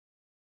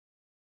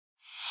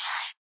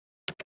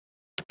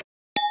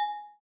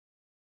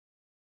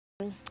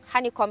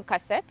honeycomb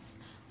cassettes.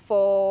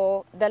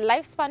 For the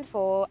lifespan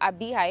for a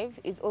beehive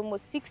is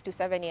almost 6 to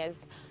 7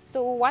 years.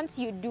 So once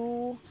you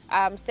do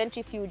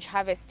centrifuge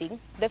harvesting,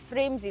 the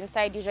frames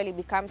inside usually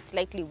become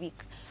slightly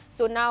weak.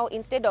 So now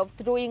instead of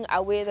throwing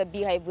away the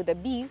beehive with the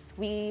bees,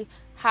 we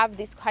have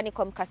these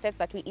honeycomb cassettes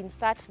that we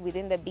insert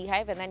within the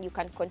beehive, and then you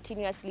can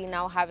continuously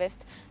now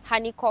harvest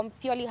honeycomb,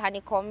 purely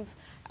honeycomb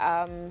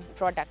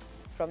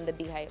products from the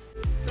beehive.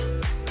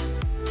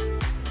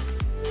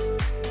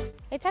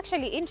 It's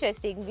actually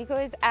interesting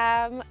because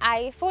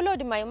I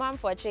followed my mom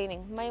for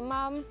training. My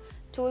mom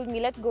told me,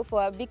 let's go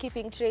for a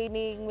beekeeping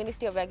training,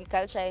 Ministry of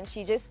Agriculture, and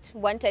she just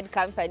wanted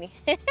company.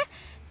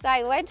 So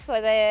I went for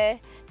the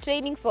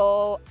training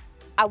for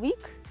a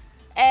week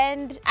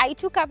and I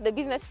took up the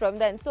business from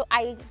then. So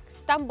I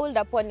stumbled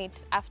upon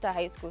it after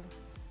high school.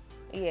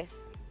 Yes.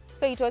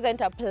 So it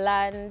wasn't a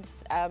planned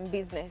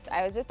business.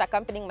 I was just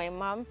accompanying my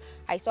mom.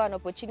 I saw an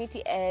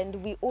opportunity,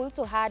 and we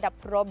also had a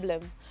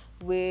problem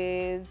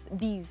with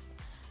bees.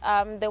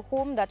 The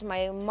home that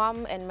my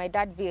mom and my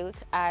dad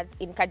built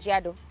in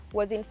Kajiado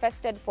was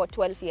infested for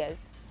 12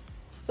 years.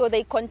 So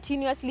they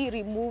continuously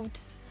removed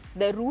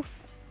the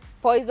roof,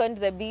 poisoned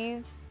the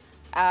bees,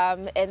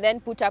 and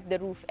then put up the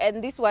roof.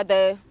 And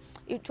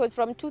it was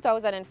from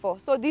 2004.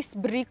 So this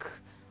brick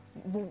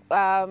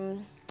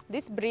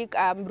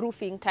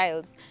roofing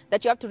tiles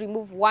that you have to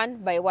remove one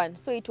by one.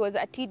 So it was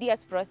a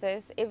tedious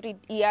process. Every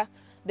year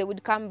they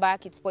would come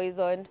back, it's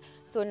poisoned.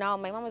 So now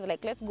my mom was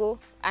like, let's go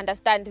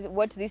understand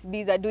what these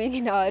bees are doing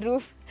in our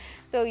roof.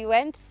 So we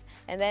went,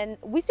 and then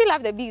we still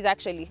have the bees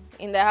actually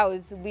in the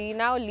house. We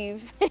now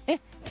live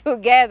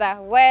together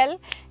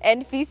well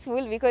and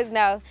peaceful because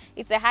now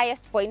it's the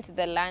highest point in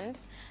the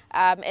land,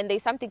 and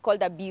there's something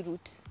called a bee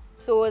root.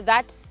 So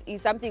that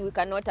is something we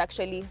cannot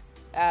actually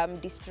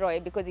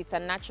destroy because it's a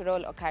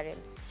natural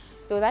occurrence.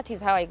 So that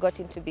is how I got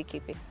into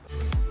beekeeping.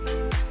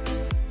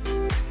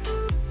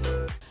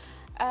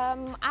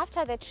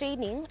 After the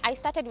training, I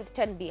started with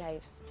 10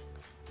 beehives.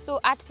 So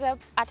at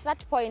that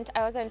point,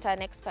 I wasn't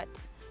an expert.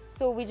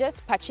 So we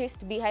just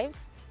purchased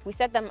beehives, we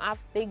set them up,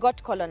 they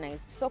got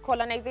colonized. So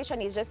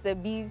colonization is just the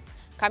bees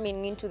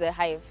coming into the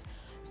hive.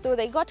 So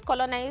they got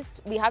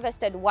colonized, we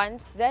harvested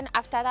once, then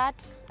after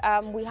that,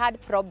 we had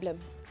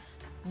problems.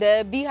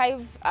 The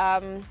beehive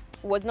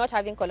was not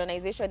having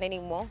colonization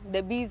anymore.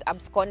 The bees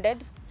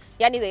absconded,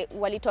 yani they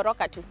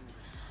walitoroka tu.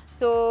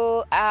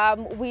 So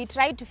we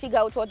tried to figure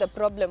out what the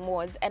problem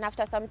was, and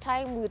after some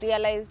time we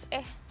realized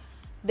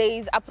there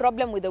is a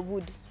problem with the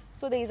wood.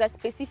 So there is a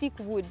specific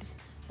wood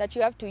that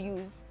you have to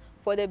use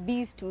for the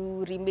bees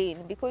to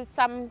remain, because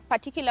some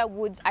particular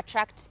woods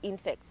attract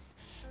insects,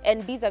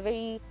 and bees are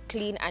very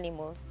clean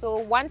animals. So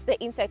once the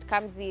insect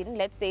comes in,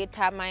 let's say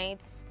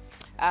termites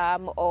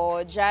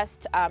or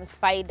just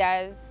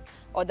spiders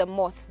or the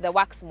moth, the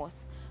wax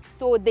moth,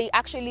 so they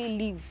actually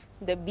leave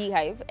the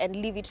beehive and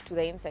leave it to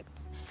the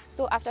insects.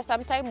 So after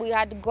some time, we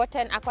had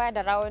acquired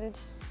around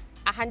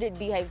 100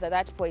 beehives at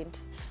that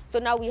point. So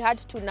now we had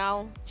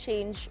to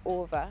change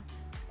over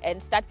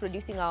and start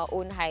producing our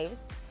own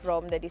hives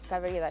from the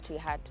discovery that we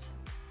had.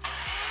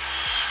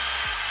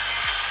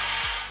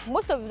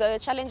 Most of the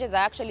challenges are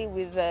actually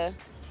with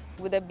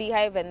the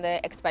beehive and the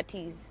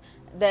expertise.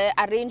 The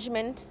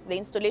arrangement, the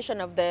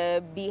installation of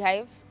the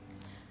beehive.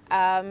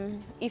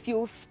 If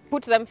you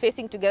put them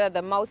facing together,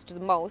 the mouth to the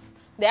mouth,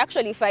 they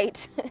actually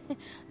fight.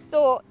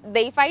 So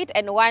they fight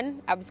and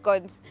one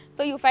absconds.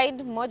 So you find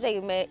moja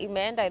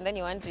imeenda and then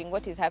you're wondering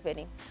what is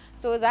happening.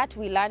 So that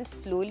we learned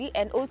slowly.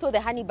 And also the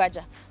honey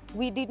badger.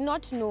 We did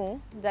not know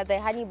that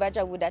the honey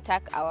badger would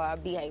attack our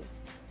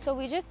beehives. So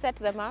we just set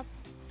them up,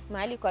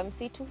 mahali kwa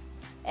msitu,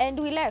 and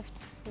we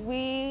left.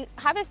 We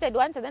harvested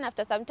once, and then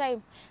after some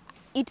time,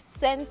 it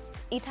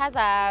has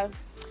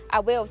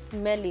a way of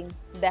smelling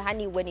the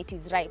honey when it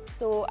is ripe.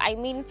 So I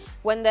mean,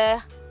 when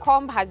the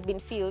comb has been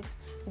filled,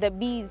 the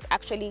bees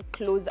actually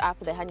close up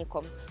the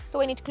honeycomb. So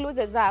when it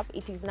closes up,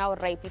 it is now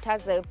ripe. It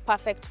has the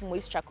perfect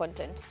moisture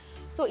content.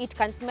 So it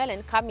can smell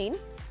and come in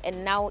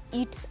and now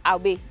eat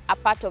away a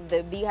part of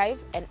the beehive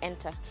and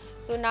enter.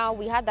 So now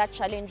we had that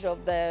challenge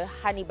of the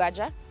honey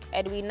badger,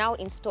 and we now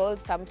installed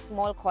some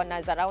small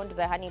corners around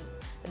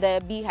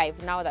the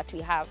beehive now that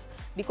we have,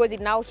 because it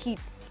now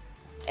heats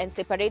and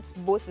separates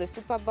both the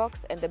super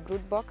box and the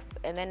brood box,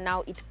 and then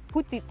now it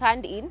puts its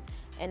hand in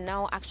and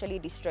now actually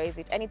destroys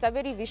it. And it's a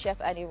very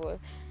vicious animal.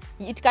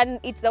 It's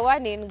the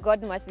one in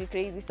God Must Be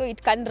Crazy, so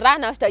it can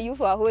run after you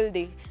for a whole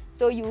day.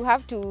 So you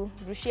have to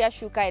rushia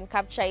shuka and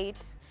capture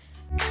it.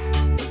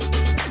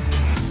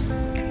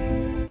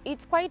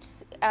 It's quite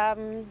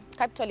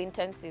capital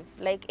intensive,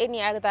 like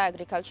any other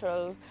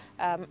agricultural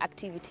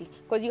activity,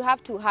 because you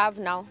have to have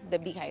now the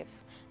beehive.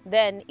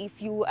 Then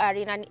if you are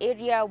in an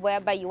area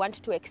whereby you want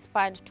to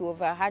expand to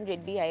over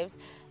 100 beehives,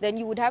 then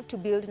you would have to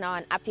build now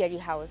an apiary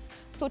house.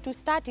 So to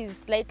start is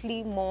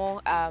slightly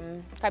more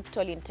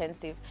capital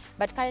intensive,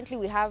 but currently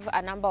we have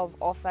a number of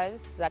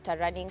offers that are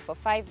running for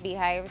 5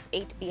 beehives,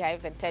 8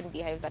 beehives and 10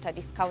 beehives that are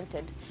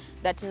discounted,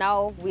 that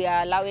now we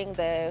are allowing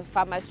the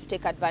farmers to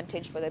take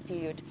advantage for the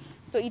period.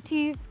 So it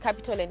is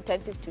capital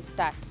intensive to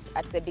start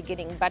at the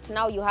beginning, but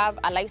now you have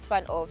a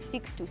lifespan of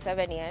 6 to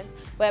 7 years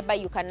whereby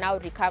you can now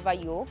recover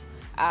your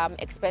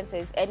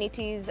expenses, and it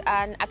is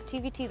an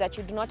activity that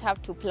you do not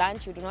have to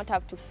plant, you do not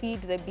have to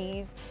feed the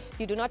bees,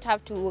 you do not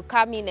have to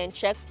come in and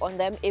check on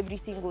them every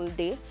single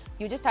day.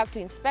 You just have to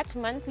inspect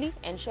monthly,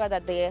 ensure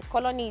that the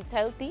colony is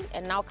healthy,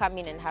 and now come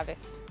in and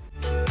harvest.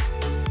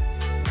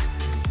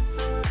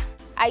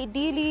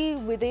 Ideally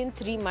within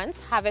 3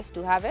 months, harvest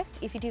to harvest.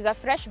 If it is a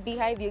fresh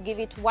beehive, you give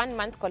it 1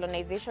 month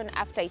colonization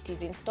after it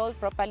is installed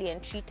properly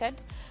and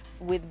treated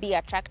with bee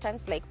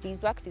attractants like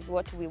beeswax is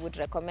what we would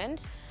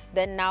recommend.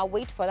 Then now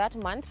wait for that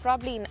month,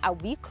 probably in a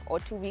week or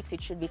 2 weeks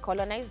it should be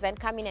colonized, then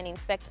come in and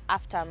inspect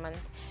after a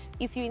month.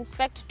 If you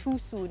inspect too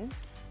soon,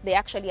 they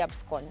actually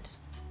abscond.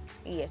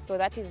 Yes, so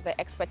that is the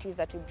expertise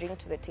that we bring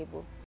to the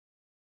table.